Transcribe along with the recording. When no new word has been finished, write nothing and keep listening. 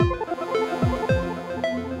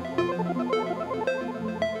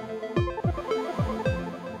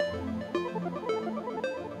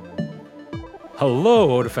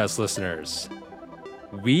Hello, Otafest listeners.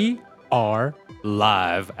 We are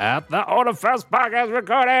live at the Otafest podcast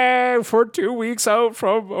recording for 2 weeks out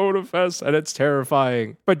from Otafest, and it's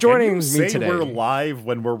terrifying. But joining me today... Can you say we're live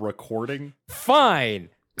when we're recording? Fine.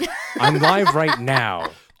 I'm live right now.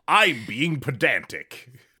 I'm being pedantic.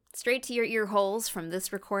 Straight to your ear holes from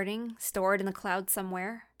this recording, stored in the cloud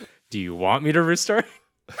somewhere. Do you want me to restart?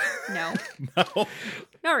 No. No.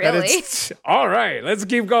 Not really. All right, let's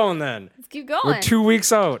keep going then. Let's keep going. We're 2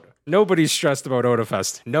 weeks out. Nobody's stressed about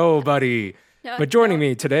Otafest. Nobody. But joining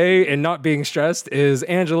me today and not being stressed is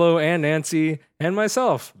Angelo and Nancy and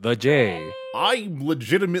myself, the J. I'm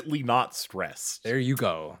legitimately not stressed. There you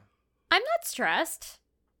go. I'm not stressed.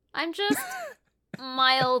 I'm just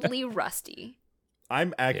mildly rusty.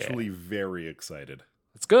 I'm actually very excited.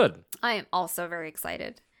 That's good. I am also very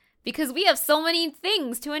excited because we have so many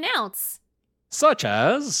things to announce. Such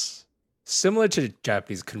as, similar to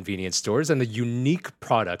Japanese convenience stores and the unique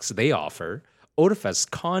products they offer, Otafest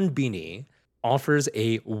Konbini offers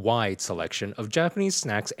a wide selection of Japanese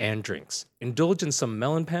snacks and drinks. Indulge in some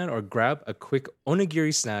melon pan or grab a quick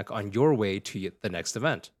onigiri snack on your way to the next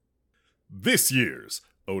event. This year's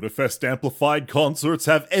Otafest Amplified concerts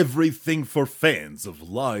have everything for fans of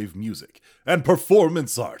live music and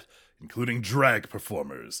performance art, including drag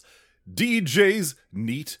performers, DJs,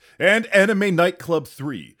 NEAT, and Anime Nightclub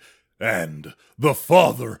 3, and the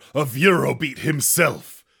father of Eurobeat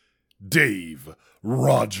himself, Dave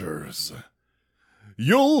Rogers.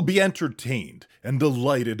 You'll be entertained and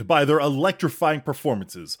delighted by their electrifying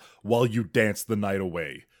performances while you dance the night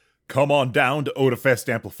away. Come on down to Otafest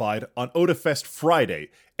Amplified on Otafest Friday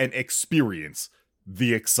and experience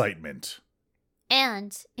the excitement.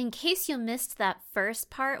 And in case you missed that first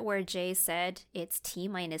part where Jay said it's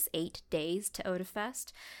T-8 days to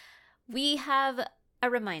Otafest, we have a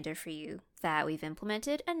reminder for you that we've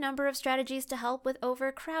implemented a number of strategies to help with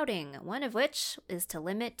overcrowding, one of which is to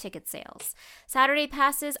limit ticket sales. Saturday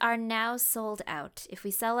passes are now sold out. If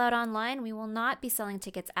we sell out online, we will not be selling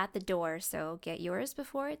tickets at the door, so get yours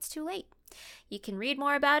before it's too late. You can read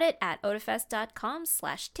more about it at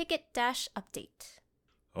otafest.com/ticket-update.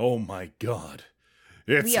 Oh my god.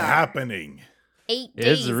 It's happening. 8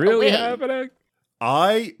 days It's really away. happening.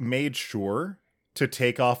 I made sure to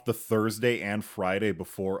take off the Thursday and Friday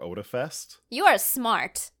before Otafest. You are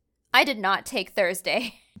smart. I did not take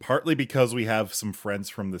Thursday. Partly because we have some friends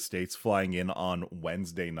from the States flying in on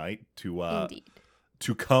Wednesday night Indeed.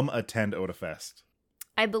 to come attend Otafest.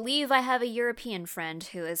 I believe I have a European friend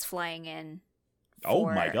who is flying in. Oh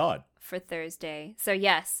my god. For Thursday. So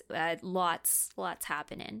yes, lots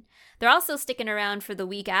happening. They're also sticking around for the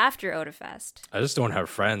week after Otafest. I just don't have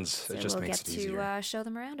friends. So It just we'll makes get it easier. to show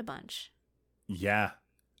them around a bunch. Yeah.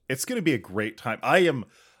 It's going to be a great time. I'm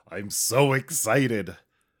so excited.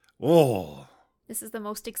 Oh. This is the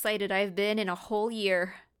most excited I've been in a whole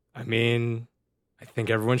year. I mean, I think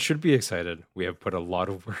everyone should be excited. We have put a lot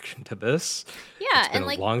of work into this. Yeah, It's been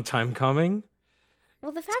a long time coming.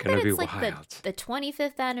 Well, the fact gonna that be it's like wild. the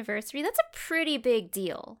 25th anniversary, that's a pretty big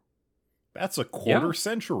deal. That's a quarter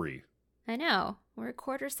century. I know. We're a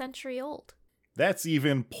quarter century old. That's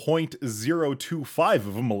even 0.025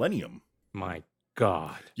 of a millennium. My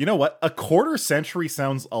God. You know what? A quarter century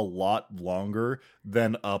sounds a lot longer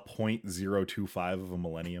than a 0.025 of a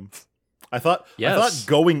millennium. I thought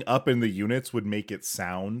going up in the units would make it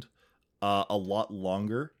sound a lot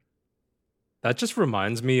longer. That just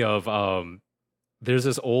reminds me of there's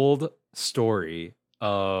this old story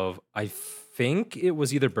of, I think it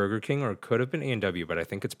was either Burger King or it could have been A&W, but I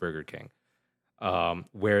think it's Burger King,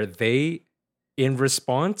 where they, in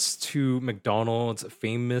response to McDonald's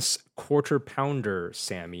famous quarter pounder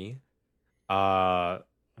Sammy,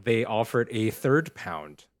 they offered a third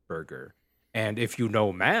pound burger. And if you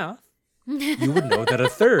know math, you would know that a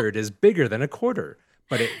third is bigger than a quarter.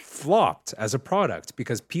 But it flopped as a product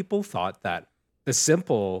because people thought that the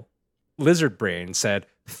simple lizard brain said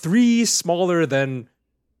 3 smaller than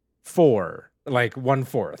 4, like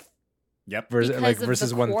 1/4. Yep.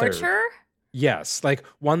 Versus 1/3. Quarter? Yes, like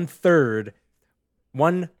 1/3.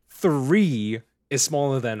 1/3 is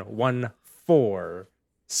smaller than 1/4.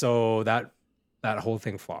 So that whole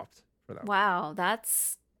thing flopped for them. Wow,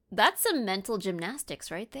 that's some mental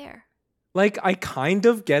gymnastics right there. Like, I kind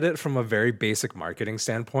of get it from a very basic marketing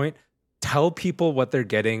standpoint. Tell people what they're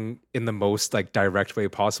getting in the most like direct way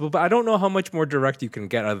possible, but I don't know how much more direct you can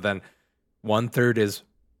get other than 1/3 is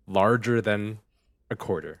larger than a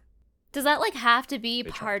quarter. Does that like have to be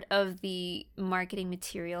part of the marketing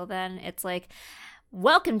material then? It's like,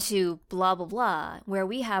 welcome to blah blah blah, where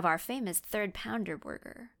we have our famous third pounder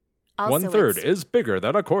burger. Also, 1/3 is bigger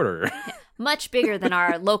than a quarter. Much bigger than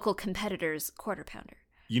our local competitor's quarter pounder.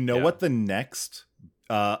 You know what the next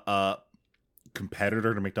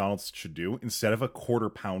competitor to McDonald's should do? Instead of a quarter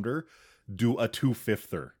pounder, do a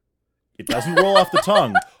 2/5. It doesn't roll off the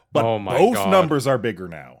tongue, but both numbers are bigger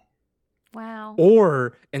now. Wow.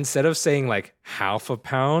 Or instead of saying like half a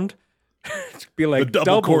pound, be like the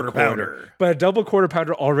double quarter pounder. But a double quarter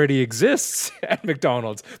pounder already exists at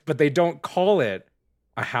McDonald's, but they don't call it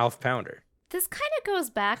a half pounder. This kind of goes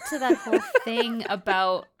back to that whole thing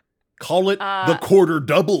about... Call it the quarter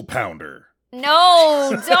double pounder.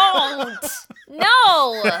 No, don't.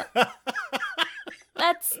 No.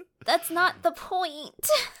 That's not the point.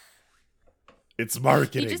 It's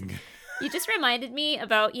marketing. You just reminded me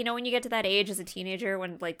about, when you get to that age as a teenager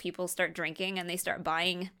when like people start drinking and they start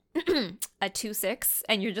buying a 2.6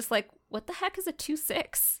 and you're just like, what the heck is a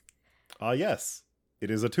 2.6? Yes.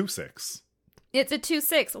 It is a 2.6. It's a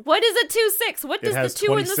 2.6. What is a 2.6? What does the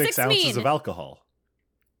 2 and the 6 mean? It has 26 ounces of alcohol.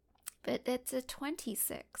 But it's a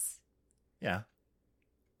 26. Yeah.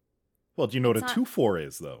 Well, do you know what a 2.4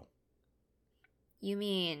 is, though? You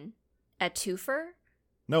mean a twofer?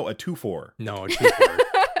 No, a 2.4. No, a 2.4.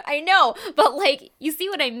 I know, but like, you see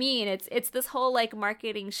what I mean? It's this whole like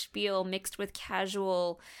marketing spiel mixed with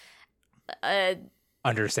casual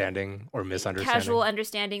understanding or misunderstanding. Casual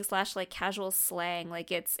understanding / like casual slang.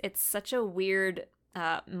 Like it's such a weird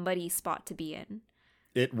muddy spot to be in.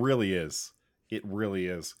 It really is. It really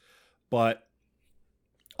is. But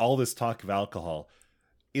all this talk of alcohol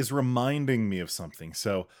is reminding me of something.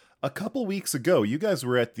 So a couple weeks ago, you guys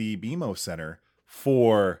were at the BMO Center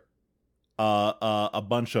for a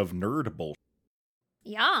bunch of nerd bull.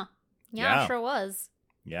 Yeah, sure was.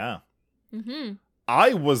 Yeah. Mm-hmm.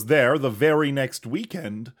 I was there the very next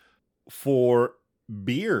weekend for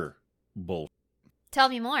beer bull. Tell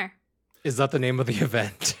me more. Is that the name of the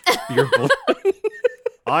event? Beer bull.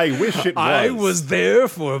 I wish it was. I was there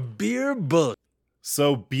for Beer Bull.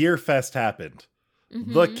 So Beer Fest happened.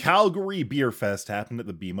 Mm-hmm. The Calgary Beer Fest happened at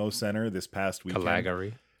the BMO Center this past weekend.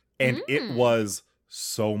 Calgary. And it was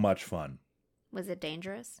so much fun. Was it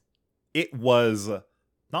dangerous? It was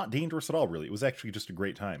not dangerous at all, really. It was actually just a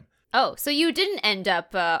great time. Oh, so you didn't end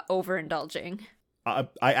up overindulging. I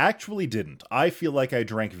actually didn't. I feel like I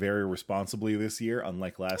drank very responsibly this year,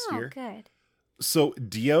 unlike last year. Oh, good. So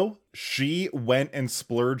Dio, she went and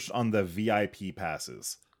splurged on the VIP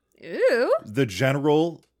passes. Ooh. The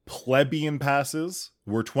general plebeian passes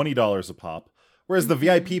were $20 a pop, whereas the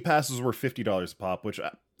VIP passes were $50 a pop, which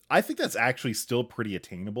I think that's actually still pretty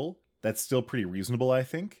attainable. That's still pretty reasonable, I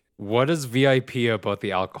think. What is VIP about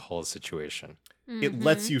the alcohol situation? It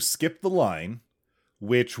lets you skip the line,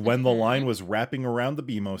 which when the line was wrapping around the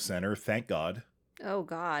BMO Center, thank God. Oh,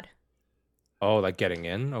 God. Oh, like getting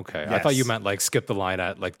in? Okay. Yes. I thought you meant like skip the line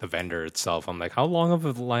at like the vendor itself. I'm like, how long of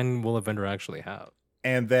a line will a vendor actually have?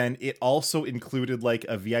 And then it also included like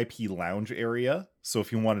a VIP lounge area. So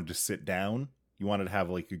if you wanted to sit down, you wanted to have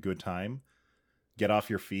like a good time, get off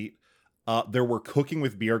your feet. There were cooking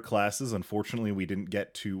with beer classes. Unfortunately, we didn't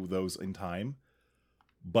get to those in time.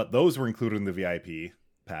 But those were included in the VIP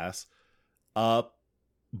pass.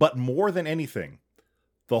 But more than anything,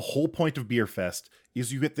 the whole point of Beer Fest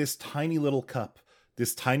is you get this tiny little cup,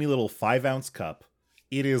 this tiny little 5-ounce cup.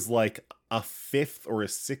 It is like a 1/5 or a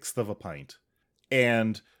 1/6 of a pint.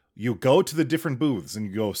 And you go to the different booths and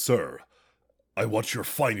you go, "Sir, I want your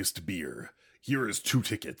finest beer. Here is 2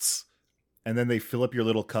 tickets." And then they fill up your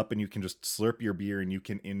little cup and you can just slurp your beer and you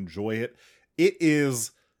can enjoy it. It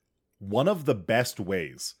is one of the best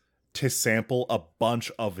ways to sample a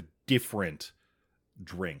bunch of different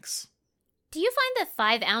drinks. Do you find that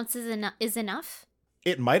 5 ounces is enough?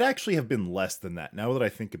 It might actually have been less than that now that I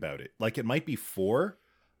think about it. Like it might be 4.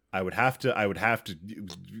 I would have to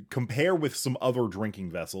compare with some other drinking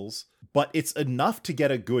vessels, but it's enough to get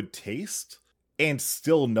a good taste and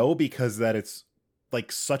still know because that it's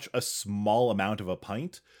like such a small amount of a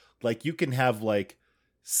pint. Like you can have like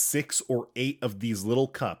 6 or 8 of these little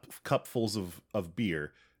cupfuls of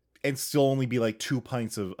beer and still only be like 2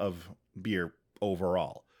 pints of beer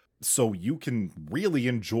overall. So you can really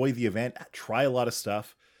enjoy the event, try a lot of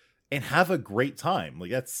stuff, and have a great time.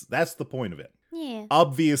 Like that's the point of it. Yeah.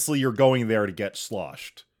 Obviously, you're going there to get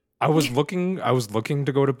sloshed. I was looking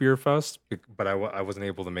to go to Beer Fest, but I wasn't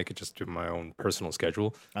able to make it just to my own personal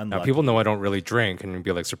schedule. Unlucky. Now people know I don't really drink, and you'd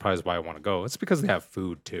be like surprised why I want to go. It's because they have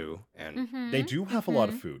food too, and They do have a lot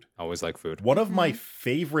of food. I always like food. One of my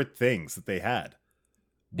favorite things that they had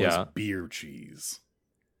was Yeah. beer cheese.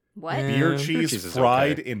 What? Yeah. Beer beer cheese cheese is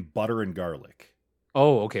fried okay. in butter and garlic.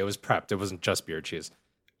 Oh, okay. It was prepped. It wasn't just beer cheese.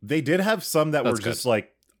 They did have some that were That's just good.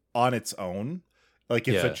 like on its own. Like,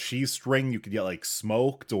 it's a cheese string. You could get, like,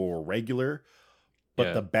 smoked or regular.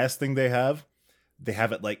 But the best thing they have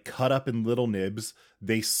it, like, cut up in little nibs.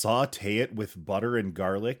 They saute it with butter and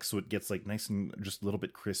garlic, so it gets, like, nice and just a little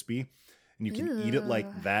bit crispy. And you can eat it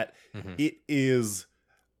like that. Mm-hmm. It is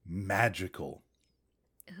magical.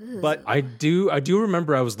 Ooh. But I do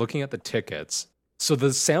remember I was looking at the tickets. So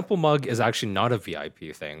the sample mug is actually not a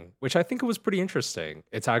VIP thing, which I think it was pretty interesting.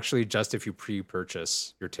 It's actually just if you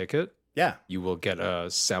pre-purchase your ticket, you will get a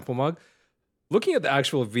sample mug. Looking at the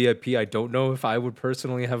actual VIP, I don't know if I would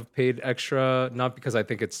personally have paid extra, not because I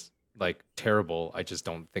think it's like terrible. I just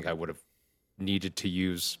don't think I would have needed to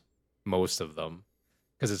use most of them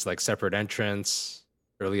because it's like separate entrance,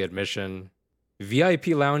 early admission, VIP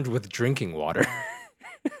lounge with drinking water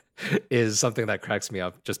is something that cracks me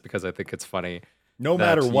up just because I think it's funny. No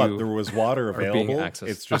matter what, there was water available.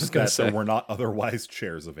 It's just that there were not otherwise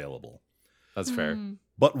chairs available. That's fair.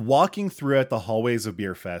 But walking throughout the hallways of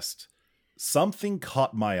Beerfest, something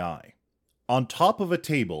caught my eye. On top of a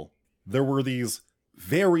table, there were these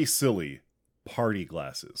very silly party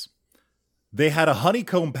glasses. They had a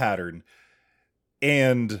honeycomb pattern,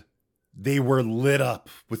 and they were lit up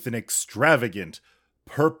with an extravagant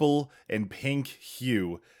purple and pink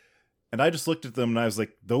hue. And I just looked at them and I was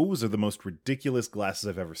like, those are the most ridiculous glasses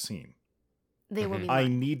I've ever seen. They will be I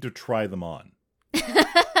need to try them on.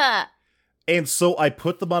 And so I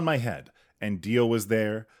put them on my head, and Dio was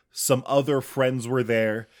there. Some other friends were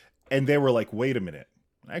there, and they were like, wait a minute.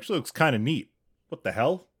 It actually looks kind of neat. What the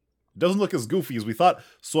hell? It doesn't look as goofy as we thought.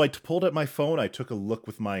 So I pulled out my phone. I took a look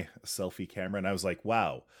with my selfie camera, and I was like,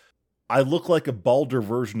 wow. I look like a balder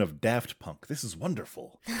version of Daft Punk. This is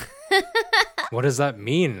wonderful. What does that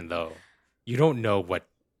mean, though? You don't know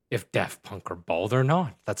if Daft Punk are bald or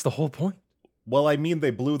not. That's the whole point. Well, I mean,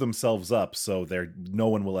 they blew themselves up, so no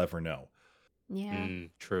one will ever know. Yeah.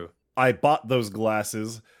 True. I bought those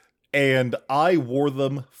glasses, and I wore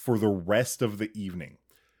them for the rest of the evening.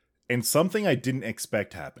 And something I didn't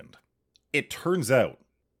expect happened. It turns out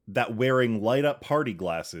that wearing light-up party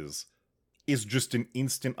glasses is just an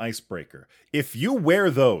instant icebreaker. If you wear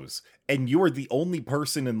those, and you are the only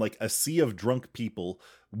person in like a sea of drunk people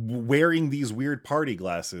wearing these weird party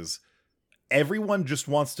glasses, everyone just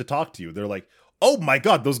wants to talk to you. They're like, oh my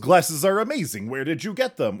god, those glasses are amazing. Where did you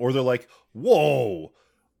get them? Or they're like, whoa,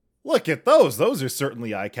 look at those. Those are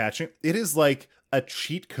certainly eye-catching. It is like a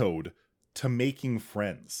cheat code to making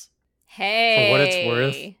friends. Hey. For what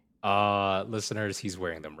it's worth, listeners, he's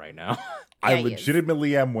wearing them right now. I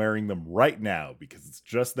legitimately am wearing them right now because it's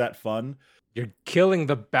just that fun. You're killing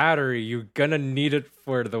the battery. You're gonna need it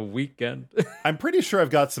for the weekend. I'm pretty sure I've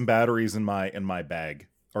got some batteries in my bag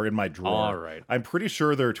or in my drawer. All right. I'm pretty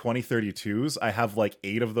sure they're 2032s. I have like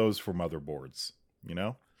 8 of those for motherboards, you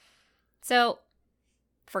know? So,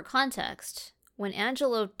 for context, when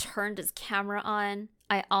Angelo turned his camera on,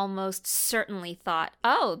 I almost certainly thought,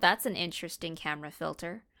 oh, that's an interesting camera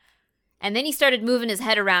filter. And then he started moving his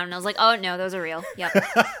head around, and I was like, oh, no, those are real. Yep.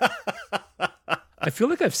 I feel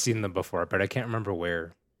like I've seen them before, but I can't remember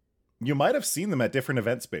where. You might have seen them at different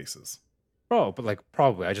event spaces. Oh, but like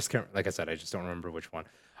probably. I just can't, like I said, I just don't remember which one.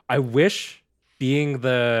 I wish, being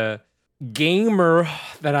the gamer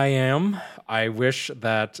that I am, I wish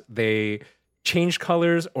that they changed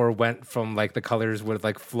colors or went from like the colors would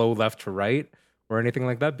like flow left to right or anything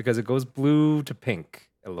like that, because it goes blue to pink,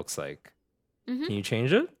 it looks like. Mm-hmm. Can you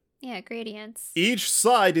change it? Yeah, gradients. Each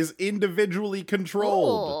side is individually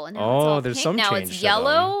controlled. There's some now change. It's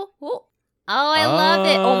yellow. Oh, I love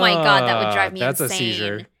it. Oh my god, that would drive me that's insane. A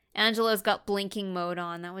seizure. Angelo's got blinking mode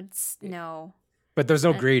on. That would no. But there's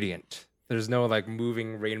no gradient. There's no like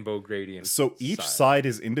moving rainbow gradient. So each side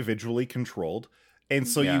is individually controlled, and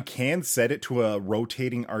so you can set it to a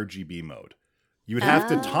rotating RGB mode. You would have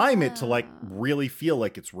to time it to like really feel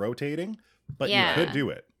like it's rotating, but you could do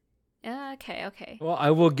it. Okay. Well, I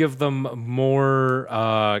will give them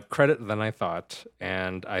more credit than I thought,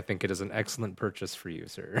 and I think it is an excellent purchase for you,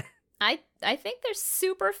 sir. I think they're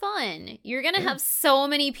super fun. You're going to have so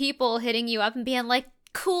many people hitting you up and being like,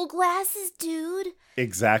 cool glasses, dude.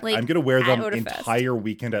 Exactly. Like, I'm going to wear them Otafest. entire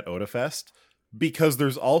weekend at Otafest, because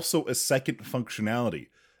there's also a second functionality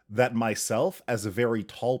that myself, as a very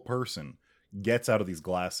tall person, gets out of these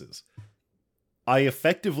glasses. I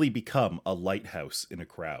effectively become a lighthouse in a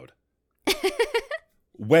crowd.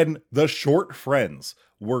 When the short friends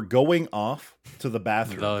were going off to the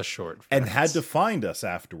bathroom and had to find us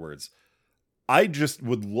afterwards, I just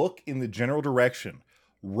would look in the general direction,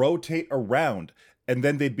 rotate around, and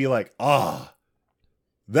then they'd be like,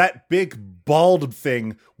 that big bald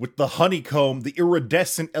thing with the honeycomb, the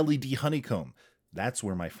iridescent LED honeycomb. That's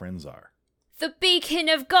where my friends are. The beacon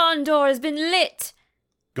of Gondor has been lit.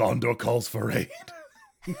 Gondor calls for aid.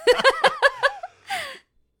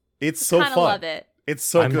 It's so Kinda fun. love it. It's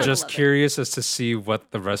so I'm good. just Love it. curious as to see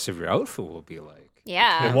what the rest of your outfit will be like.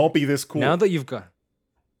 Yeah. It won't be this cool. Now that you've got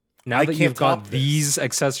I can't top this. these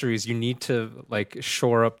accessories, you need to like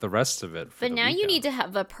shore up the rest of it. For But the now you weekend. need to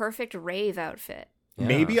have a perfect rave outfit. Yeah.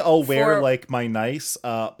 Maybe I'll wear For- like my nice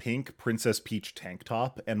pink Princess Peach tank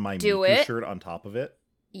top and my Do Miku it. shirt on top of it.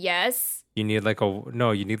 Yes. You need like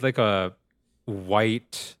you need like a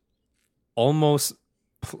white, almost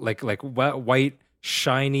white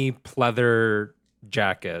shiny pleather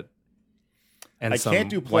jacket. And I some can't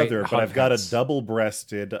do white pleather, but hot I've got a pants.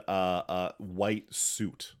 double-breasted white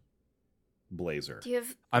suit blazer. Do you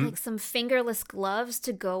have I'm- like some fingerless gloves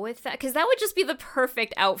to go with that? Because that would just be the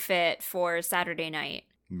perfect outfit for Saturday night.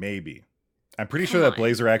 Maybe. I'm pretty Come sure that on.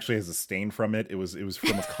 blazer actually has a stain from it. It was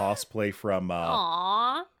from a cosplay from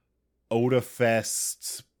Aww.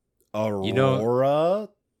 Otafest Aurora, You know-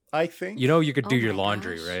 I think. You know, you could Oh do your my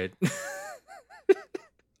laundry, gosh. right?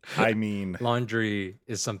 I mean, Laundry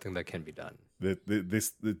is something that can be done.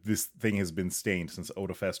 this thing has been stained since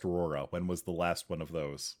Otafest Aurora. When was the last one of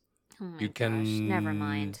those? Oh my You gosh. can- Never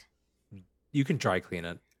mind. You can dry clean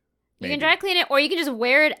it. You Maybe. can dry clean it, or you can just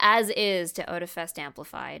wear it as is to Otafest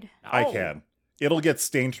Amplified. I Oh. can. It'll get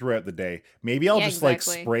stained throughout the day. Maybe I'll Yeah, just like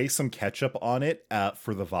exactly. spray some ketchup on it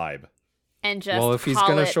for the vibe. And just Well, if he's call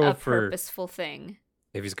gonna it show a up for- purposeful thing.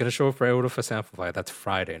 If he's gonna show up for Otafest Amplified, that's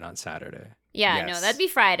Friday, not Saturday. Yeah, no, Yes. that'd be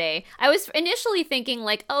Friday. I was initially thinking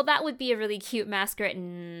like, oh, that would be a really cute masquerade.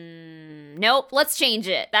 Nope, let's change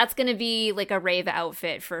it. That's gonna be like a rave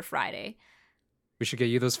outfit for Friday. We should get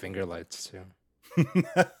you those finger lights too.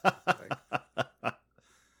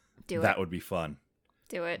 Do That it. would be fun.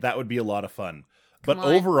 Do it. That would be a lot of fun. But Come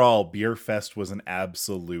on. overall, Beer Fest was an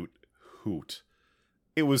absolute hoot.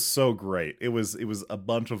 It was so great. It was a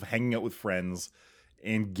bunch of hanging out with friends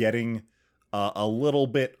and getting a little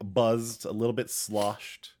bit buzzed, a little bit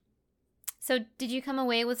sloshed. So, did you come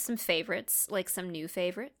away with some favorites, like some new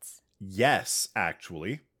favorites? Yes,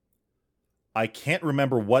 actually. I can't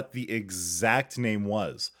remember what the exact name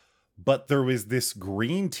was, but there was this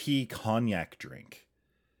green tea cognac drink.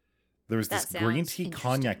 There was this That green sounds tea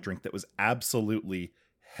interesting. cognac drink that was absolutely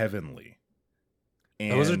heavenly.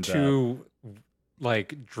 And, Those are two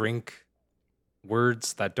like drink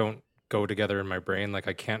words that don't go together in my brain. Like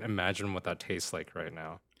I can't imagine what that tastes like right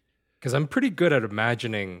now. Because I'm pretty good at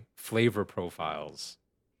imagining flavor profiles.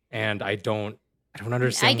 And I don't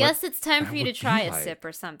understand. I what guess it's time that for you to would try be a like. sip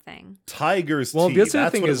or something. Tiger's Well, tea. the other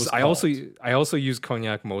that's thing what it is, was I called. also use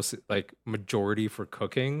cognac most like majority for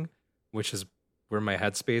cooking, which is where my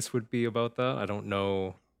headspace would be about that. I don't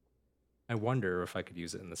know. I wonder if I could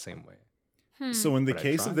use it in the same way. So in the Would I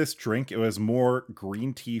case try? of this drink, it was more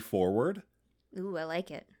green tea forward. Ooh, I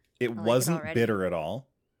like it. It like it wasn't already. bitter at all,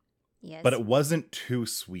 Yes. but it wasn't too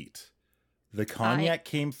sweet. The cognac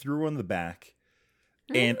came through on the back.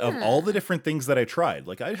 And of all the different things that I tried,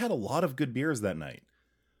 like I had a lot of good beers that night.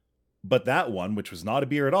 But that one, which was not a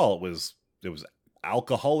beer at all, it was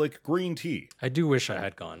alcoholic green tea. I do wish I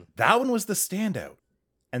had gone. That one was the standout.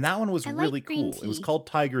 And that one was I like really green cool. It was tea. called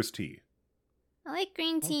Tiger's Tea. I like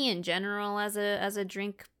green tea in general as a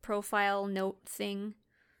drink profile note thing.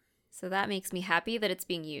 So that makes me happy that it's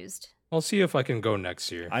being used. I'll see if I can go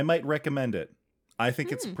next year. I might recommend it. I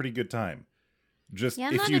think it's a pretty good time. Just Yeah,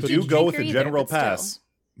 I'm if not you a do big go with drinker a either, general but still. pass,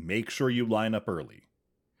 make sure you line up early.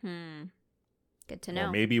 Good to know.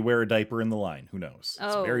 Or maybe wear a diaper in the line. Who knows?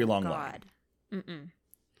 It's a very long line. God. Mm-mm.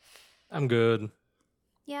 I'm good.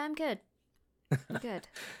 Yeah, I'm good. I'm good.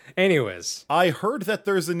 Anyways, I heard that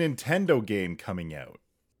there's a Nintendo game coming out.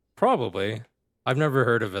 probably. I've never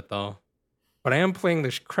heard of it though. But I am playing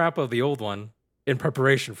the crap of the old one in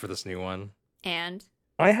preparation for this new one. And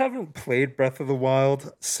I haven't played Breath of the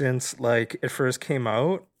Wild since like it first came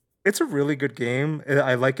out. It's a really good game.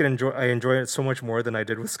 I like it. I enjoy it so much more than I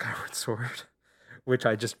did with Skyward Sword, which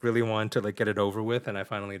I just really wanted to like get it over with, and I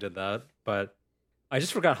finally did that. But I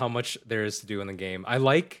just forgot how much there is to do in the game. I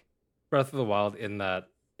like Breath of the Wild in that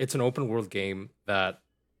it's an open world game that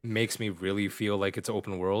makes me really feel like it's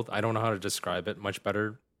open world. I don't know how to describe it much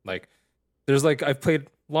better. Like there's like I've played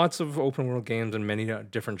lots of open world games in many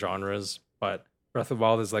different genres, but Breath of the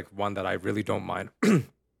Wild is like one that I really don't mind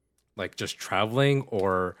like just traveling,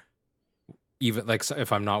 or even like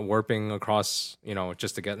if I'm not warping across,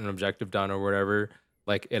 just to get an objective done or whatever,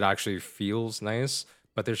 like it actually feels nice.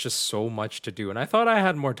 But there's just so much to do. And I thought I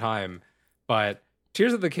had more time, but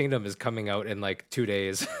Tears of the Kingdom is coming out in like 2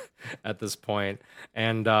 days at this point.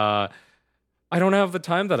 And I don't have the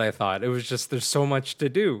time that I thought. It was just, there's so much to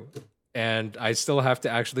do. And I still have to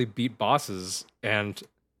actually beat bosses. And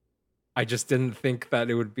I just didn't think that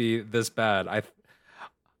it would be this bad.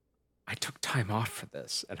 I took time off for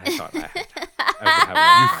this, and I thought I would have more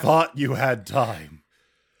You time. thought you had time.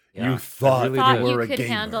 Yeah, You thought really Thought you you were a could gamer.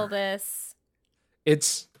 handle this.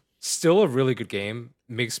 It's still a really good game.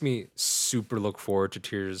 Makes me super look forward to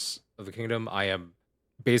Tears of the Kingdom. I am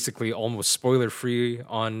basically almost spoiler free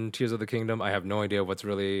on Tears of the Kingdom. I have no idea what's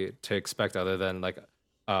really to expect other than like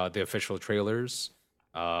the official trailers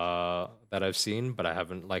that I've seen, but I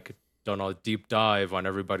haven't like done a deep dive on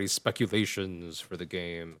everybody's speculations for the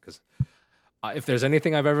game because if there's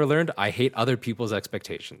anything I've ever learned, I hate other people's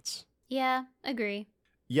expectations. Yeah, agree.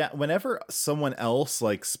 Yeah, whenever someone else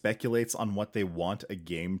like speculates on what they want a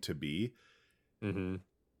game to be, Mm-hmm.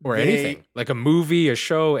 Or They- anything like a movie, a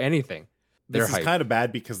show, anything. this They're is hyped. kind of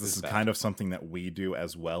bad because this This is is bad. kind of something that we do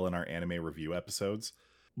as well in our anime review episodes.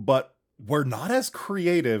 But we're not as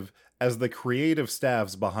creative as the creative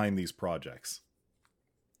staffs behind these projects.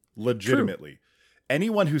 Legitimately.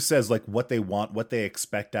 Anyone who says like what they want, what they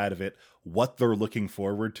expect out of it, what they're looking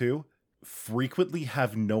forward to, frequently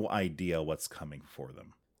have no idea what's coming for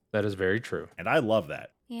them. That is very true. And I love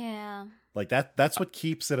that. Yeah. Like that's what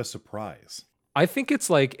keeps it a surprise. I think it's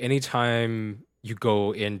like anytime you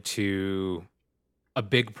go into a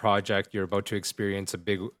big project, you're about to experience a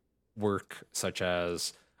big work such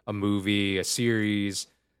as a movie, a series,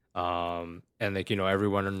 and like, you know,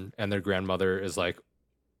 everyone and their grandmother is like,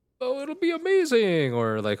 oh, it'll be amazing,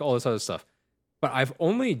 or like all this other stuff. But I've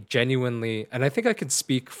only genuinely, and I think I can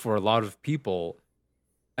speak for a lot of people,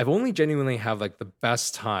 I've only genuinely have like the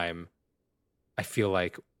best time, I feel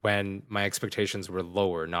like, when my expectations were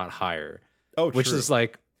lower, not higher. Oh, Which true. is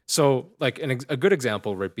like, so like a good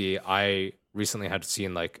example would be I recently had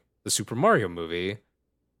seen like the Super Mario movie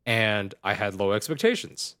and I had low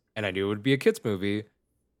expectations and I knew it would be a kid's movie,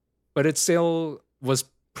 but it still was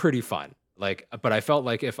pretty fun. Like, but I felt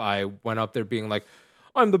like if I went up there being like,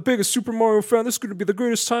 I'm the biggest Super Mario fan, this is going to be the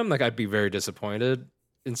greatest time, like I'd be very disappointed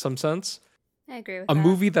in some sense. I agree with A that.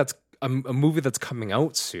 movie that's coming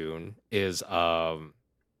out soon is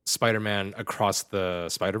Spider-Man Across the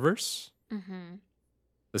Spider-Verse. Mm-hmm.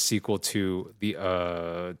 The sequel to the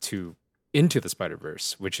to Into the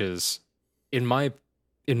Spider-Verse, which is in my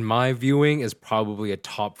viewing is probably a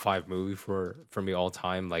top 5 movie for me all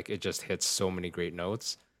time. Like it just hits so many great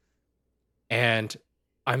notes, and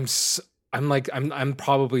I'm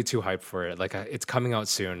probably too hyped for it. Like it's coming out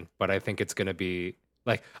soon, but I think it's gonna be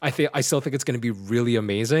like I still think it's gonna be really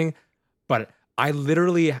amazing. But I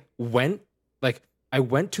literally went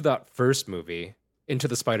to that first movie, Into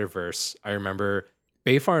the Spider-Verse. I remember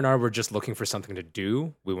Bayfar and I were just looking for something to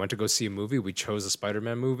do. We went to go see a movie. We chose a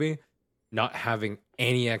Spider-Man movie, not having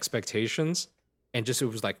any expectations. And just, it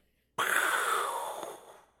was like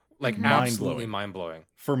Mhm. absolutely mind-blowing.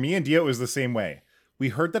 For me and Dia, it was the same way. We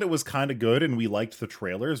heard that it was kind of good and we liked the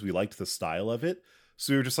trailers. We liked the style of it.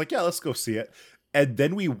 So we were just like, yeah, let's go see it. And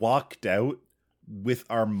then we walked out with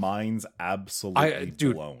our minds absolutely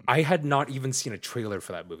blown. I had not even seen a trailer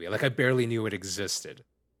for that movie. Like I barely knew it existed.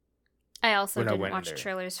 I also when I didn't went watch there.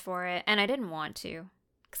 trailers for it, and I didn't want to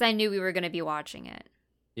because I knew we were going to be watching it.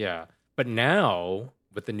 Yeah. But now,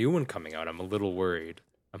 with the new one coming out, I'm a little worried.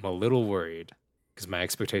 Because my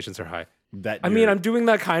expectations are high. That I mean, I'm doing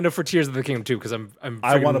that kind of for Tears of the Kingdom too, because I'm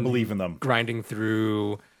I want to friggin' believe in them. grinding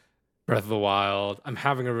through Breath of the Wild. I'm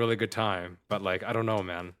having a really good time, but like I don't know,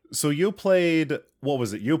 man. So you played, what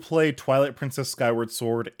was it? You played Twilight Princess Skyward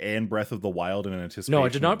Sword and Breath of the Wild in anticipation. No, I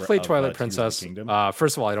did not play Twilight Tears of the Princess. Kingdom?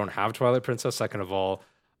 First of all, I don't have Twilight Princess. Second of all,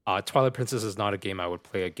 Twilight Princess is not a game I would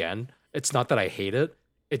play again. It's not that I hate it.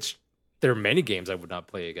 It's there are many games I would not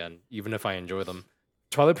play again, even if I enjoy them.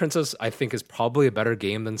 Twilight Princess, I think, is probably a better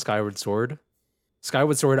game than Skyward Sword.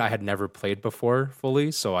 Skyward Sword, I had never played before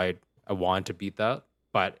fully, so I wanted to beat that.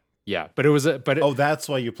 But yeah, but it was Oh, that's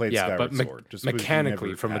why you played yeah, Skyward but Sword. Just because you mechanically,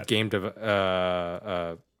 never from a had-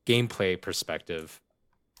 gameplay perspective,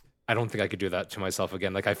 I don't think I could do that to myself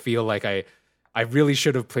again. Like I feel like I really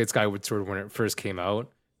should have played Skyward Sword when it first came out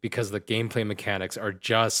because the gameplay mechanics are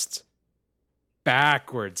just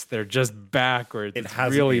backwards. They're just backwards. It It's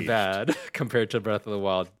hasn't really aged. bad compared to Breath of the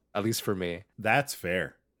Wild, at least for me. That's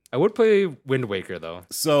fair. I would play Wind Waker though.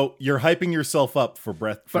 So you're hyping yourself up for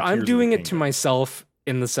Breath. But I'm Tears of doing the it to Kingdom. myself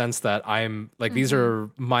in the sense that I'm like, these are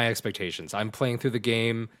my expectations. I'm playing through the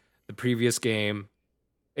game, the previous game.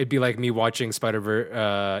 It'd be like me watching Into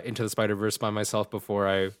the Spider-Verse by myself before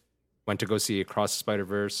I went to go see Across the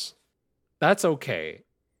Spider-Verse. That's okay.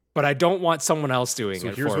 But I don't want someone else doing So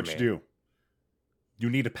it here's for what me. you do. You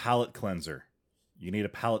need a palate cleanser.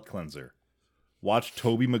 Watch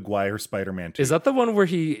Tobey Maguire Spider-Man 2. Is that the one where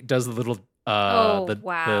he does the little Oh, the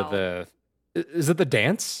wow. the is it the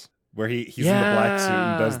dance? where he's in the black suit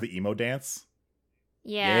and does the emo dance.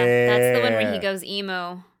 Yeah, that's the one where he goes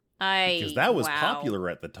emo. Because that was popular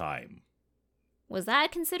at the time. Was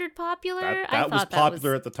that considered popular? That was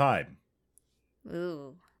popular at the time.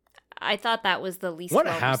 Ooh. I thought that was the least What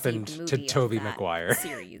well-received happened movie to of Tobey that Maguire?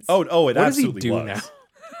 Series. Oh, it what does he absolutely do was. now?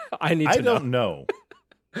 I don't know.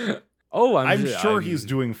 I'm sure he's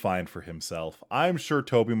doing fine for himself. I'm sure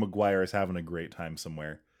Tobey Maguire is having a great time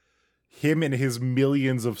somewhere. Him and his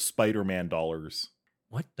millions of Spider-Man dollars.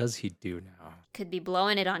 What does he do now? Could be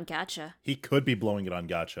blowing it on Gacha. He could be blowing it on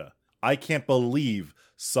Gacha. I can't believe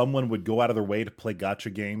someone would go out of their way to play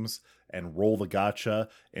Gacha games and roll the Gacha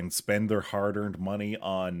and spend their hard-earned money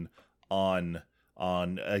on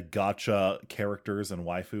Gacha characters and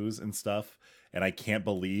waifus and stuff. And I can't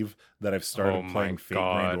believe that I've started playing Fate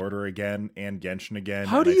Grand Order again and Genshin again.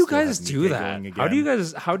 How do you guys do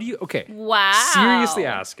that? Okay. Wow. Seriously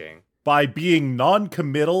asking. By being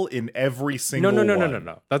non-committal in every single one.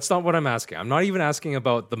 No. That's not what I'm asking. I'm not even asking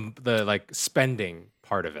about the like spending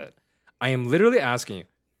part of it. I am literally asking you.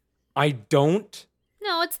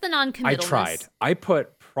 No, it's the non-committalness. I tried. I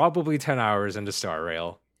put probably 10 hours into Star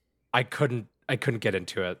Rail. I couldn't get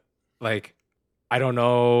into it. Like, I don't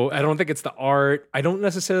know. I don't think it's the art. I don't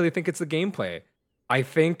necessarily think it's the gameplay. I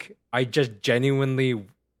think I just genuinely,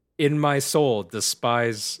 in my soul,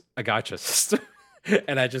 despise a gacha system.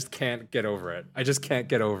 And I just can't get over it.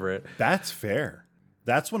 That's fair.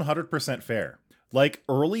 That's 100% fair. Like,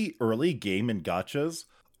 early game and gachas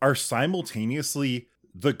are simultaneously...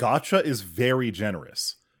 The gacha is very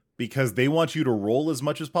generous because they want you to roll as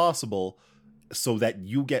much as possible so that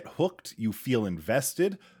you get hooked, you feel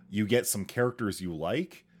invested, you get some characters you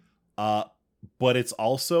like. But it's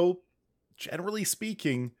also, generally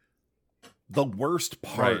speaking, the worst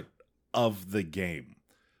part of the game.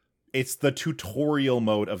 It's the tutorial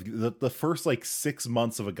mode of the first like 6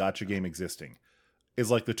 months of a gacha game existing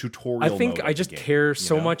is like the tutorial mode. I think I just care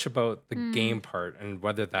so know? much about the game part and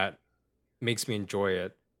whether that makes me enjoy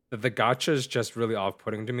it, that the gacha is just really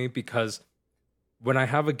off-putting to me, because when I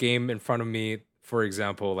have a game in front of me, for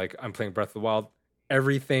example, like I'm playing Breath of the Wild,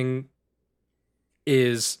 everything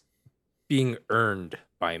is being earned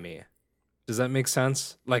by me. Does that make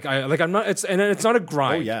sense? I'm not. It's not a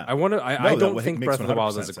grind. Oh, yeah. I don't think Breath of the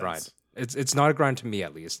Wild is a sense. grind. It's not a grind to me,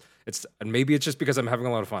 at least. And maybe it's just because I'm having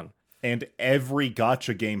a lot of fun. And every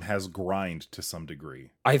gacha game has grind to some degree.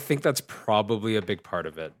 I think that's probably a big part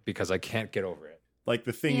of it because I can't get over it. Like,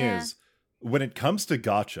 the thing is, when it comes to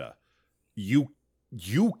gacha, you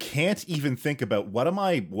can't even think about what am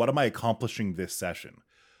I accomplishing this session.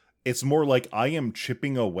 It's more like I am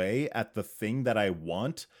chipping away at the thing that I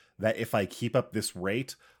want, that if I keep up this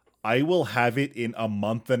rate, I will have it in a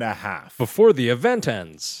month and a half. Before the event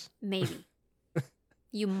ends. Maybe.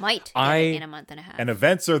 You might get it in a month and a half. And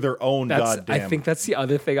events are their own goddamn. I think that's the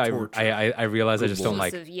other thing I realize I just don't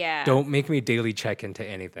like. Yeah. Don't make me daily check into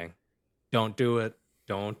anything. Don't do it.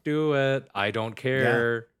 I don't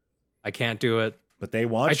care. Yeah. I can't do it. But they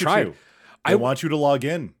want you to. They want you to log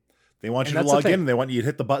in. They want you to log in. And they want you to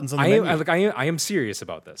hit the buttons on the menu. I am serious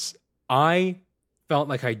about this. I felt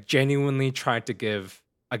like I genuinely tried to give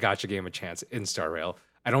a gacha game a chance in Star Rail.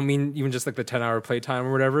 I don't mean even just like the 10-hour playtime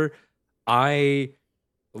or whatever. I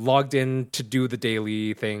logged in to do the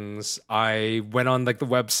daily things. I went on like the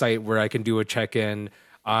website where I can do a check-in.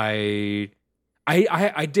 I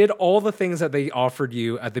did all the things that they offered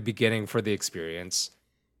you at the beginning for the experience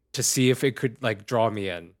to see if it could like draw me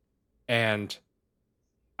in. And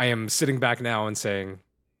I am sitting back now and saying,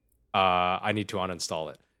 I need to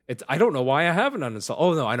uninstall it. I don't know why I haven't uninstalled.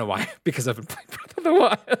 Oh no, I know why. Because I've been playing Breath of the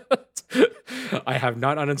Wild. I have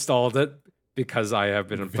not uninstalled it because I have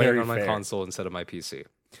been playing on my console instead of my PC.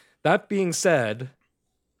 That being said,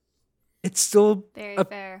 it's still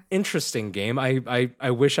an interesting game. I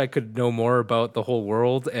wish I could know more about the whole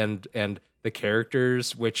world and the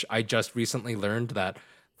characters, which I just recently learned that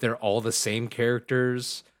they're all the same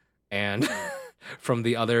characters and from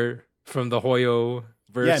the Hoyo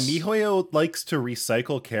verse. Yeah, MiHoYo likes to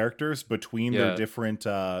recycle characters between their different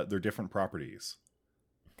properties.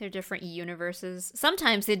 They're different universes.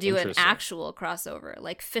 Sometimes they do an actual crossover,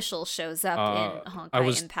 like Fischl shows up in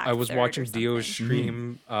Honkai Impact. I was watching Dio's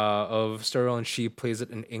stream of Star Rail, and she plays it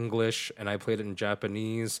in English, and I played it in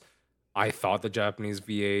Japanese. I thought the Japanese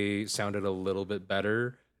VA sounded a little bit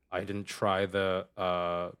better. I didn't try the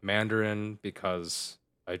Mandarin because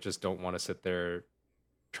I just don't want to sit there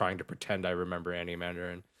trying to pretend I remember any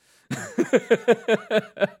Mandarin.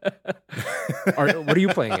 What are you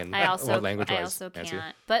playing in? What language-wise? I also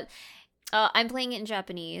can't. But I'm playing it in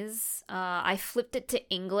Japanese. I flipped it to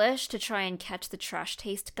English to try and catch the trash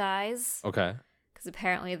taste guys. Okay. because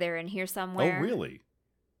apparently they're in here somewhere. Oh, really?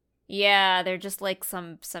 Yeah, they're just like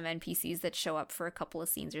some NPCs that show up for a couple of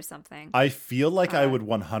scenes or something. I feel like I would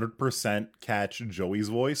 100% catch Joey's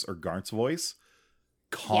voice or Garnt's voice.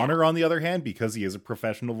 Connor, on the other hand, because he is a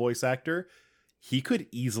professional voice actor, he could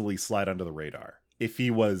easily slide under the radar if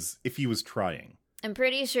he was trying. I'm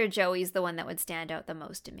pretty sure Joey's the one that would stand out the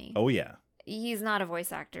most to me. Oh, yeah. He's not a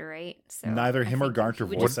voice actor, right? So Neither him or Garnt are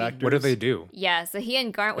voice actors. What do they do? Yeah, so he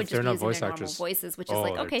and Garnt would just be using voice their normal actors. voices, which is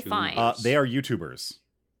like, okay, fine. They are YouTubers.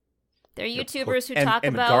 They're YouTubers who talk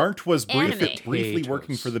and about Garnt was anime. briefly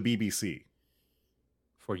working for the BBC.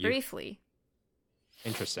 For you. Briefly.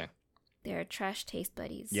 Interesting. They're trash taste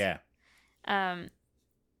buddies. Yeah.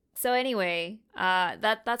 So anyway,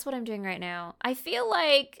 that's what I'm doing right now. I feel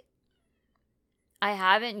like I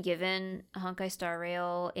haven't given Honkai Star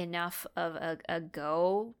Rail enough of a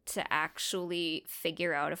go to actually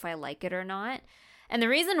figure out if I like it or not. And the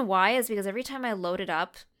reason why is because every time I load it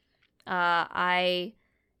up, I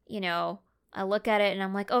look at it and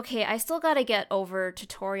I'm like, okay, I still gotta get over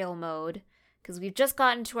tutorial mode because we've just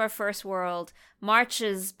gotten to our first world. March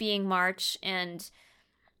is being March, and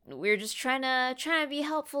we're just trying to be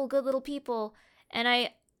helpful, good little people. And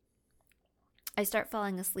I start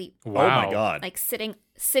falling asleep. Wow. Oh my god. Like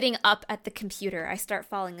sitting up at the computer, I start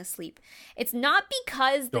falling asleep. It's not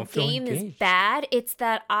because the game is bad, it's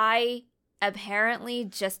that I apparently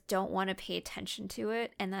just don't want to pay attention to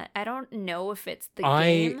it, and that I don't know if it's the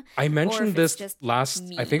game. I mentioned this last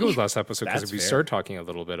me. I think it was last episode because we fair. started talking a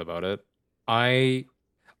little bit about it. I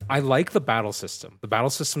like the battle system. The battle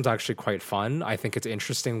system's actually quite fun. I think it's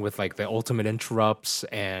interesting with like the ultimate interrupts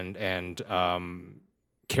and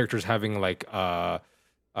characters having like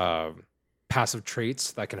passive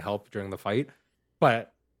traits that can help during the fight.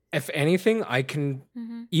 But if anything, I can,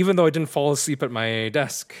 even though I didn't fall asleep at my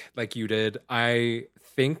desk like you did, I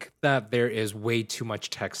think that there is way too much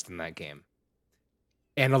text in that game.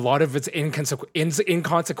 And a lot of it's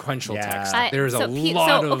inconsequential text. There's a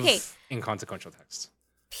lot of inconsequential text.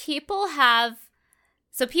 People have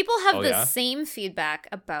the yeah? same feedback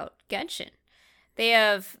about Genshin. They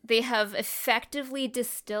have effectively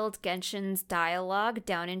distilled Genshin's dialogue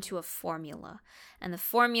down into a formula. And the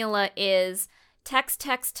formula is text,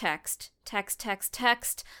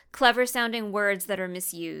 clever sounding words that are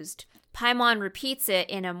misused. Paimon repeats it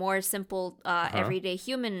in a more simple, everyday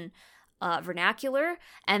human vernacular,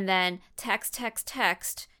 and then text,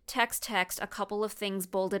 a couple of things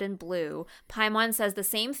bolded in blue. Paimon says the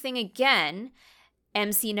same thing again.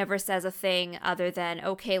 MC never says a thing other than,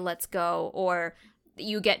 okay, let's go, or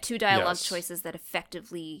you get two dialogue choices that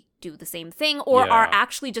effectively do the same thing, or are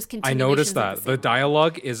actually just continuations. I noticed that. Of the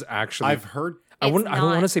dialogue is actually... I've heard... I don't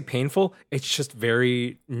want to say painful. It's just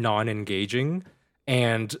very non-engaging.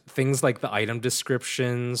 And things like the item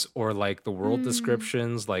descriptions or like the world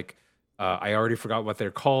descriptions, like I already forgot what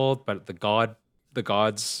they're called, but the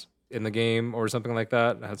gods in the game or something like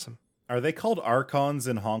that. I had some. Are they called Archons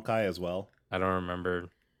in Honkai as well? I don't remember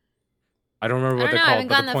what they're called.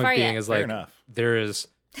 But the point being is like there is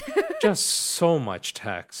just so much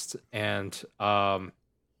text and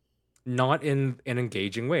not in an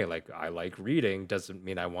engaging way. Like I like reading doesn't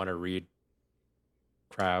mean I want to read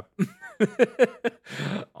crap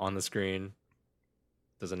on the screen.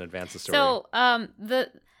 Doesn't advance the story. So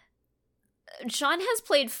Sean has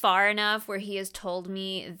played far enough where he has told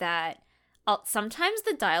me that sometimes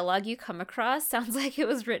the dialogue you come across sounds like it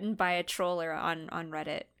was written by a troller on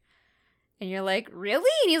Reddit. And you're like, really?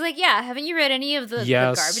 And he's like, yeah, haven't you read any of the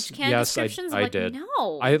garbage can descriptions? I did.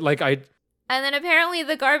 No. And then apparently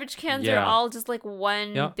the garbage cans are all just like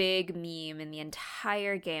one big meme in the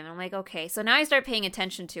entire game. And I'm like, okay. So now I start paying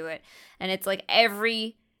attention to it. And it's like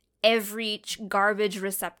every garbage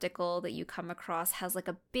receptacle that you come across has like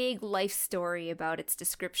a big life story about its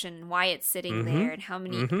description and why it's sitting there and how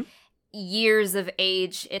many years of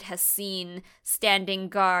age it has seen standing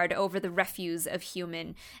guard over the refuse of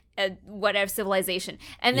human whatever civilization.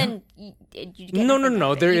 And then you get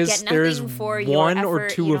no. There is one or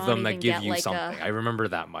effort. two of them that give you something. I remember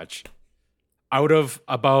that much. Out of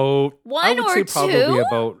about one I would or say two? probably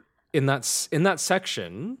about in that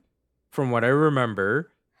section, from what I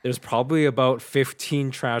remember, there's probably about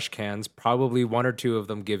 15 trash cans. Probably one or two of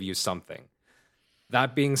them give you something.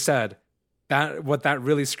 That being said, what that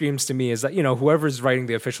really screams to me is that, whoever's writing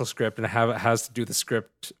the official script and has to do the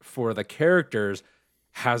script for the characters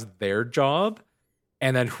has their job.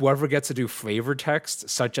 And then whoever gets to do flavor text,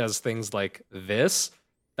 such as things like this,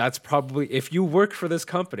 that's probably, if you work for this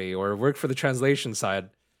company or work for the translation side,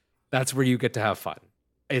 that's where you get to have fun.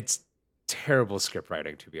 It's terrible script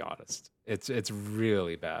writing, to be honest. It's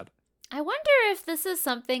really bad. I wonder if this is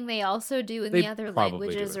something they also do in They the other probably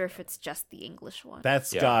languages, do it. or if it's just the English one.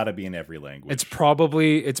 That's Yeah. gotta be in every language. It's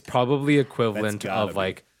probably equivalent gotta of be.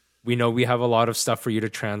 like, we know we have a lot of stuff for you to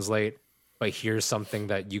translate, but here's something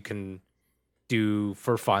that you can do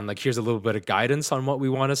for fun. Like, here's a little bit of guidance on what we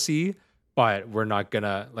want to see, but we're not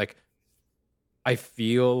gonna like. I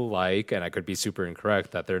feel like, and I could be super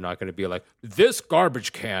incorrect, that they're not going to be like, this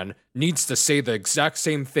garbage can needs to say the exact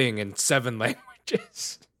same thing in 7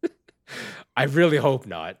 languages. I really hope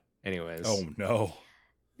not. Anyways. Oh no.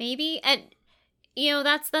 Maybe, and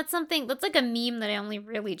that's something that's like a meme that I only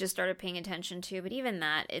really just started paying attention to. But even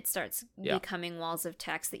that, it starts becoming walls of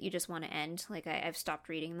text that you just want to end. Like I've stopped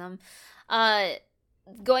reading them.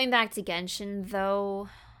 Going back to Genshin though,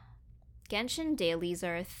 Genshin dailies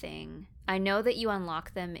are a thing. I know that you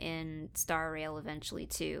unlock them in Star Rail eventually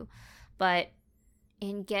too, but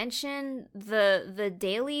in Genshin, the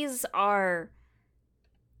dailies are,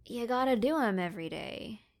 you gotta do them every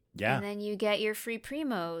day. Yeah. And then you get your free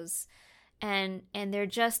primos. And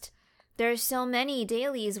there's so many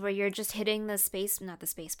dailies where you're just hitting not the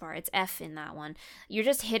space bar, it's F in that one. You're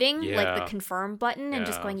just hitting like the confirm button and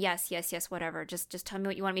just going, yes, yes, yes, whatever. Just tell me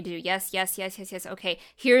what you want me to do. Yes, yes, yes, yes, yes. Okay,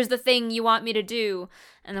 here's the thing you want me to do.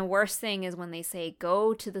 And the worst thing is when they say,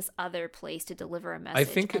 go to this other place to deliver a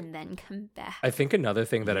message and then come back. I think another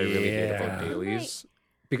thing that I really hate about dailies,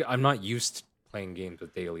 because I'm not used to playing games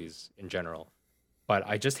with dailies in general, but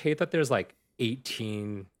I just hate that there's like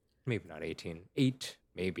 18, maybe not 18, 8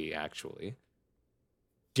 maybe actually,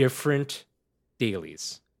 different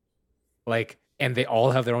dailies. Like, and they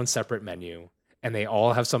all have their own separate menu, and they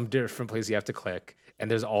all have some different place you have to click,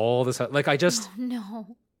 and there's all this, like, I just... Oh,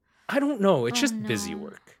 no. I don't know. It's just busy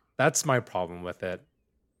work. That's my problem with it.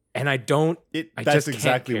 And I don't... That's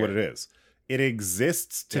exactly what it is. It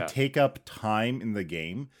exists to take up time in the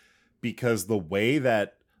game, because the way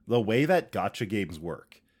that gacha games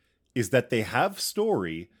work is that they have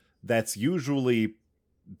story that's usually...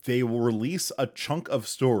 They will release a chunk of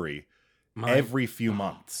story every few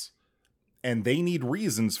months. And they need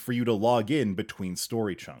reasons for you to log in between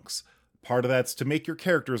story chunks. Part of that's to make your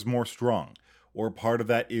characters more strong. Or part of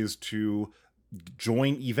that is to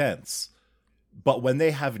join events. But when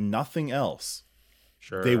they have nothing else,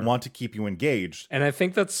 they want to keep you engaged. And I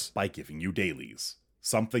think that's... by giving you dailies.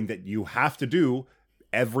 Something that you have to do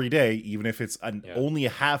every day, even if it's only a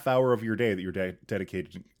half hour of your day that you're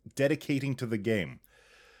dedicating to the game.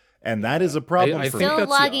 And that is a problem I for think me.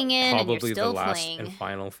 that's logging in probably and you're still the last playing. and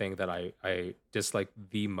final thing that I dislike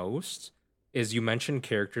the most is you mentioned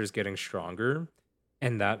characters getting stronger,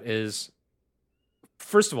 and that is,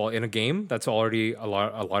 first of all, in a game that's already a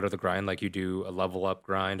lot of the grind. Like, you do a level up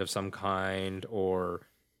grind of some kind, or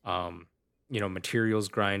materials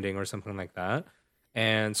grinding or something like that.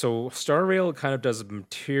 And so Star Rail kind of does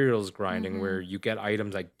materials grinding where you get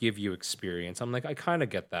items that give you experience. I'm like, I kind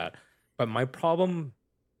of get that, but my problem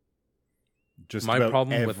Just my about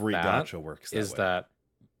problem every with that gacha works is way. that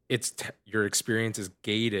it's your experience is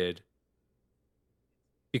gated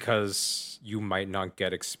because you might not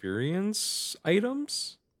get experience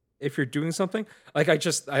items if you're doing something. Like,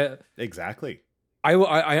 Exactly.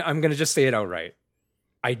 I'm gonna just say it outright.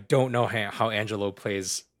 I don't know how Angelo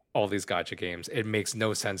plays all these gacha games. It makes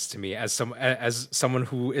no sense to me as someone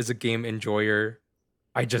who is a game enjoyer.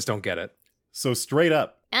 I just don't get it. So straight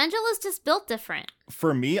up, Angela's just built different.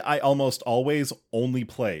 for me, I almost always only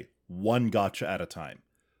play one gacha at a time.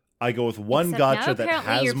 I go with one Except now gacha that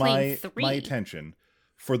apparently has you're playing 3. my attention.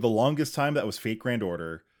 For the longest time, that was Fate Grand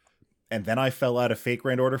Order. And then I fell out of Fate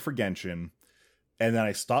Grand Order for Genshin. And then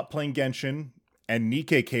I stopped playing Genshin, and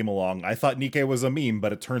Nikke came along. I thought Nikke was a meme,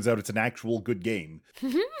 but it turns out it's an actual good game.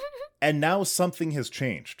 And now something has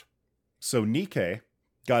changed. So Nikke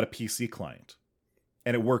got a PC client.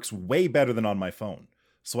 And it works way better than on my phone.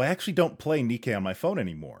 So I actually don't play Nikke on my phone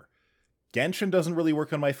anymore. Genshin doesn't really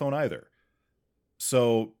work on my phone either.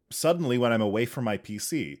 So suddenly when I'm away from my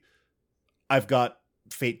PC, I've got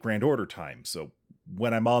Fate Grand Order time. So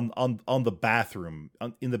when I'm on the bathroom,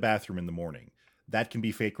 in the bathroom in the morning, that can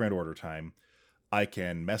be Fate Grand Order time. I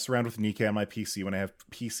can mess around with Nikke on my PC when I have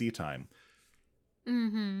PC time.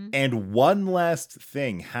 Mm-hmm. And one last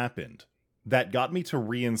thing happened that got me to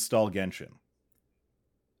reinstall Genshin.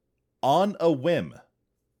 On a whim,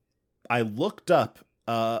 I looked up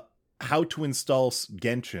how to install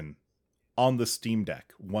Genshin on the Steam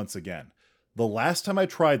Deck once again. The last time I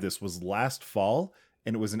tried this was last fall,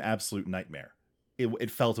 and it was an absolute nightmare.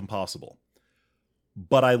 It felt impossible.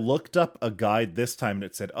 But I looked up a guide this time, and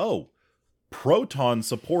it said, oh, Proton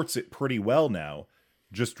supports it pretty well now.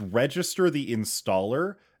 Just register the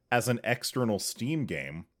installer as an external Steam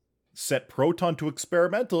game, set Proton to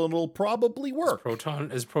experimental and it'll probably work.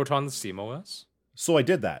 Is Proton the SteamOS? So I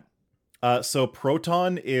did that. So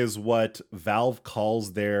Proton is what Valve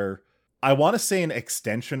calls their, I want to say, an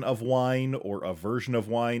extension of Wine or a version of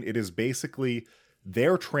Wine. It is basically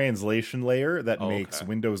their translation layer that makes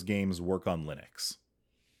Windows games work on Linux.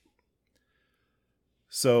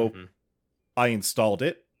 So I installed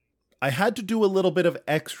it. I had to do a little bit of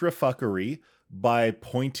extra fuckery by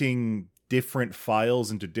pointing different files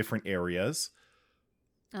into different areas.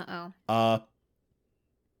 Uh-oh.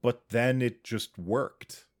 But then it just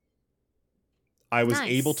worked. I was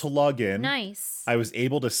able to log in. Nice. I was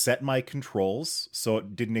able to set my controls, so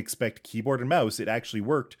it didn't expect keyboard and mouse. It actually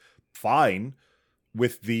worked fine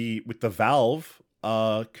with the Valve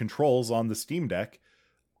controls on the Steam Deck.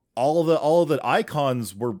 All the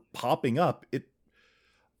icons were popping up.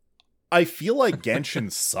 I feel like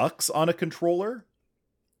Genshin sucks on a controller.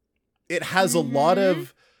 It has a lot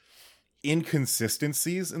of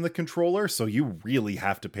inconsistencies in the controller, so you really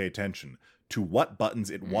have to pay attention to what buttons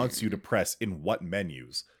it wants you to press in what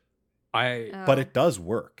menus. But it does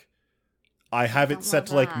work. I have it set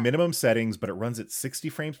to like minimum settings, but it runs at 60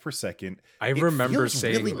 frames per second. I remember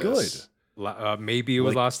saying really this. Good. Maybe it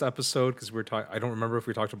was last episode because we're talking. I don't remember if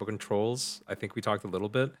we talked about controls. I think we talked a little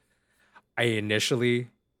bit. I initially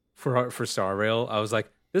for Star Rail, I was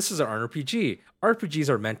like, "This is an RPG. RPGs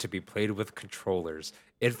are meant to be played with controllers.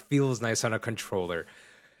 It feels nice on a controller."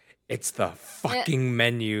 It's the fucking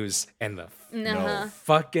menus and the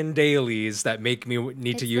fucking dailies that make me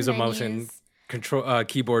need to use a motion control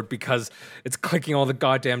keyboard because it's clicking all the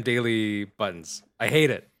goddamn daily buttons. I hate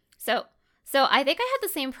it. So I think I had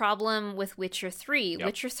the same problem with Witcher 3. Yep.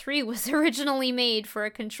 Witcher 3 was originally made for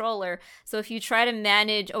a controller. So if you try to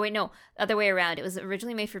manage... Oh, wait, no. Other way around. It was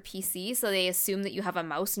originally made for PC, so they assume that you have a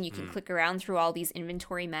mouse and you can click around through all these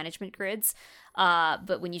inventory management grids.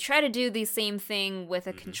 But when you try to do the same thing with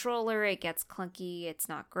a controller, it gets clunky. It's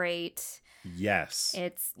not great. Yes.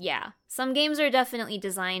 Some games are definitely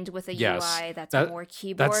designed with a UI that's more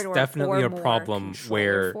keyboard that's or definitely or a more problem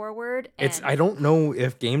where forward. I don't know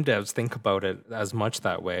if game devs think about it as much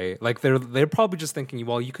that way. Like they're probably just thinking,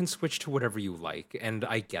 well, you can switch to whatever you like, and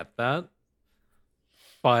I get that.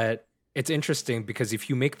 But it's interesting because if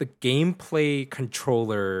you make the gameplay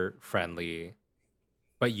controller friendly,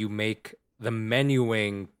 but you make the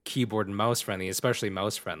menuing keyboard and mouse friendly, especially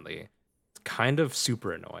mouse friendly, it's kind of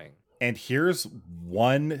super annoying. And here's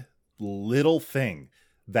one little thing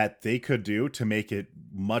that they could do to make it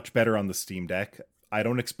much better on the Steam Deck. I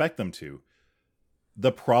don't expect them to.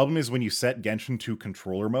 The problem is when you set Genshin to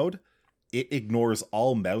controller mode, it ignores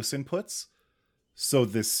all mouse inputs. So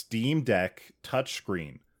the Steam Deck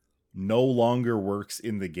touchscreen no longer works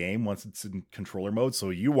in the game once it's in controller mode. So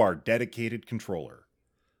you are dedicated controller.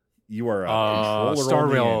 You are a controller. Star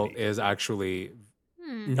Rail is actually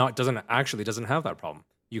doesn't have that problem.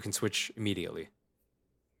 You can switch immediately,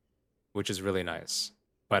 which is really nice,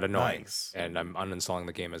 but annoying. Nice. And I'm uninstalling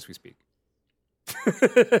the game as we speak.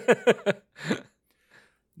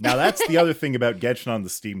 Now, that's the other thing about Genshin on the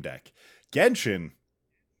Steam Deck. Genshin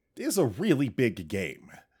is a really big game.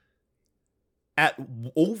 At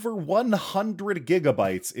over 100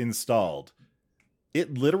 gigabytes installed,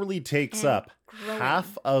 it literally takes up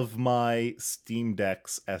half of my Steam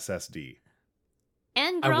Deck's SSD.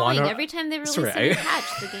 And growing. Every time they release a new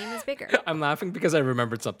patch, the game is bigger. I'm laughing because I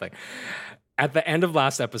remembered something. At the end of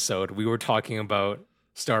last episode, we were talking about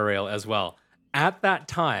Star Rail as well. At that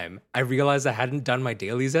time, I realized I hadn't done my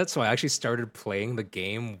dailies yet, so I actually started playing the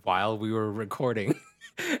game while we were recording.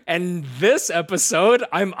 And this episode,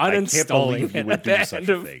 I'm uninstalling it at the end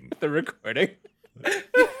of the recording.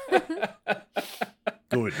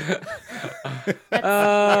 Good.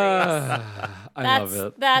 I love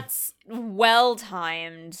it. That's well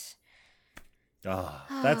timed.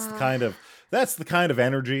 That's the kind of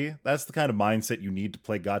energy, that's the kind of mindset you need to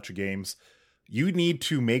play gacha games. You need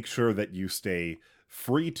to make sure that you stay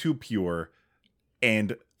free to pure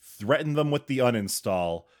and threaten them with the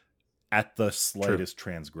uninstall at the slightest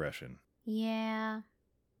transgression. Yeah.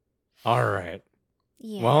 All right.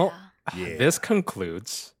 Yeah. Well, this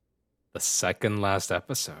concludes the second last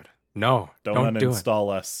episode. No, don't uninstall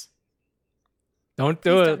us. Don't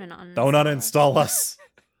do it. Don't uninstall us.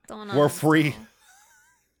 We're free.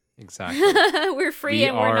 Exactly. We're free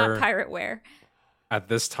and we're not pirateware. At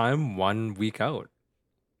this time, 1 week out.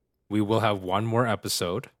 We will have one more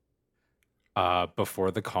episode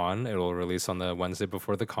before the con. It will release on the Wednesday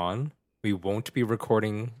before the con. We won't be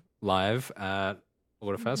recording live at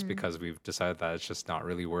Otafest because we've decided that it's just not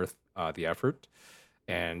really worth the effort.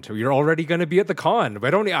 And you're already going to be at the con. I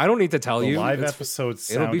don't need to tell The you. live episode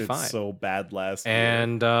it'll be sounded fine. so bad last year.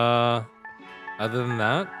 And other than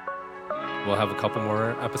that, we'll have a couple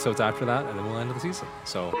more episodes after that, and then we'll end the season.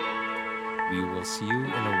 So we will see you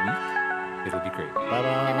in a week. It'll be great. Bye-bye.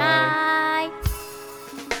 Bye.